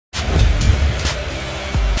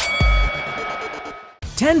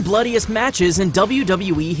10 bloodiest matches in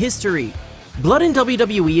WWE history. Blood in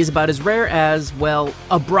WWE is about as rare as, well,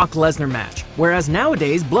 a Brock Lesnar match, whereas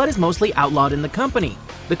nowadays blood is mostly outlawed in the company.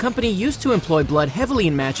 The company used to employ blood heavily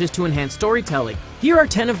in matches to enhance storytelling. Here are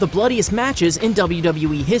 10 of the bloodiest matches in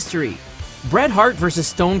WWE history. Bret Hart vs.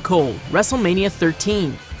 Stone Cold, WrestleMania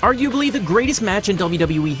 13. Arguably the greatest match in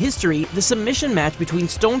WWE history, the submission match between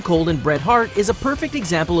Stone Cold and Bret Hart is a perfect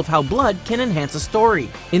example of how blood can enhance a story.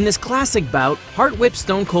 In this classic bout, Hart whipped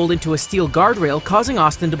Stone Cold into a steel guardrail, causing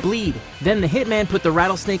Austin to bleed. Then the Hitman put the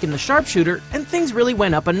rattlesnake in the sharpshooter, and things really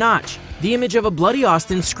went up a notch. The image of a bloody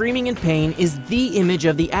Austin screaming in pain is the image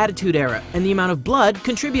of the Attitude Era, and the amount of blood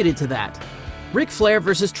contributed to that. Ric Flair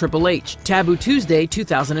vs. Triple H, Taboo Tuesday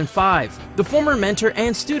 2005. The former mentor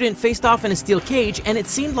and student faced off in a steel cage, and it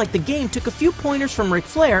seemed like the game took a few pointers from Ric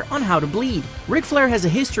Flair on how to bleed. Ric Flair has a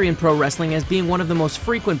history in pro wrestling as being one of the most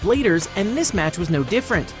frequent bleeders, and this match was no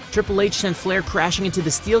different. Triple H sent Flair crashing into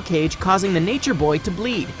the steel cage, causing the Nature Boy to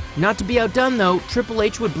bleed. Not to be outdone though, Triple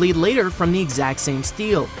H would bleed later from the exact same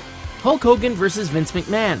steel. Hulk Hogan vs. Vince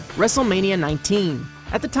McMahon, WrestleMania 19.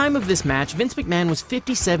 At the time of this match, Vince McMahon was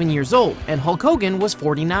 57 years old, and Hulk Hogan was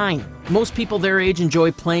 49. Most people their age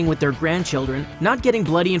enjoy playing with their grandchildren, not getting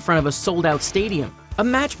bloody in front of a sold-out stadium. A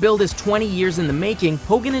match billed as 20 years in the making,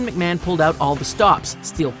 Hogan and McMahon pulled out all the stops.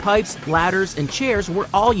 Steel pipes, ladders, and chairs were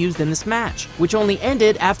all used in this match, which only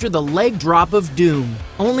ended after the leg drop of doom.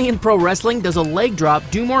 Only in pro wrestling does a leg drop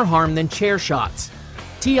do more harm than chair shots.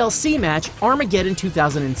 TLC match, Armageddon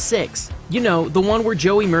 2006. You know, the one where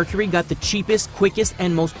Joey Mercury got the cheapest, quickest,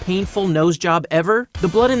 and most painful nose job ever? The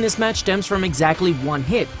blood in this match stems from exactly one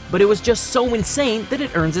hit, but it was just so insane that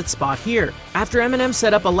it earns its spot here. After Eminem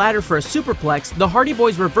set up a ladder for a superplex, the Hardy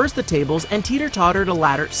Boys reversed the tables and teeter-tottered a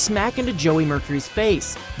ladder smack into Joey Mercury's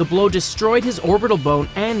face. The blow destroyed his orbital bone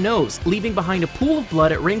and nose, leaving behind a pool of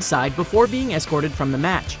blood at ringside before being escorted from the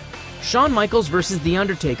match. Shawn Michaels vs. The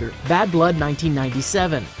Undertaker, Bad Blood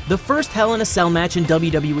 1997. The first Hell in a Cell match in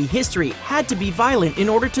WWE history had to be violent in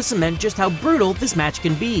order to cement just how brutal this match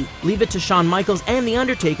can be. Leave it to Shawn Michaels and The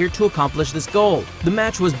Undertaker to accomplish this goal. The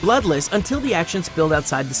match was bloodless until the action spilled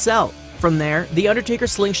outside the cell. From there, The Undertaker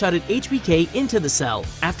slingshotted HBK into the cell.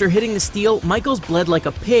 After hitting the steel, Michaels bled like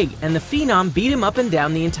a pig, and the Phenom beat him up and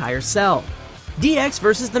down the entire cell. DX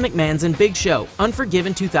vs. the McMahons and Big Show,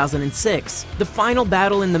 Unforgiven 2006. The final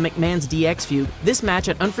battle in the McMahons DX feud, this match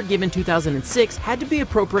at Unforgiven 2006 had to be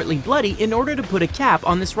appropriately bloody in order to put a cap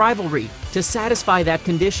on this rivalry. To satisfy that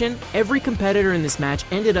condition, every competitor in this match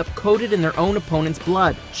ended up coated in their own opponent's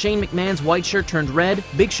blood. Shane McMahon's white shirt turned red,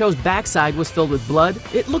 Big Show's backside was filled with blood.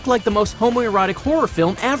 It looked like the most homoerotic horror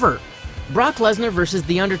film ever. Brock Lesnar vs.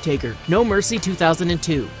 The Undertaker, No Mercy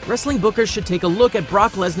 2002. Wrestling bookers should take a look at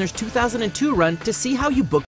Brock Lesnar's 2002 run to see how you book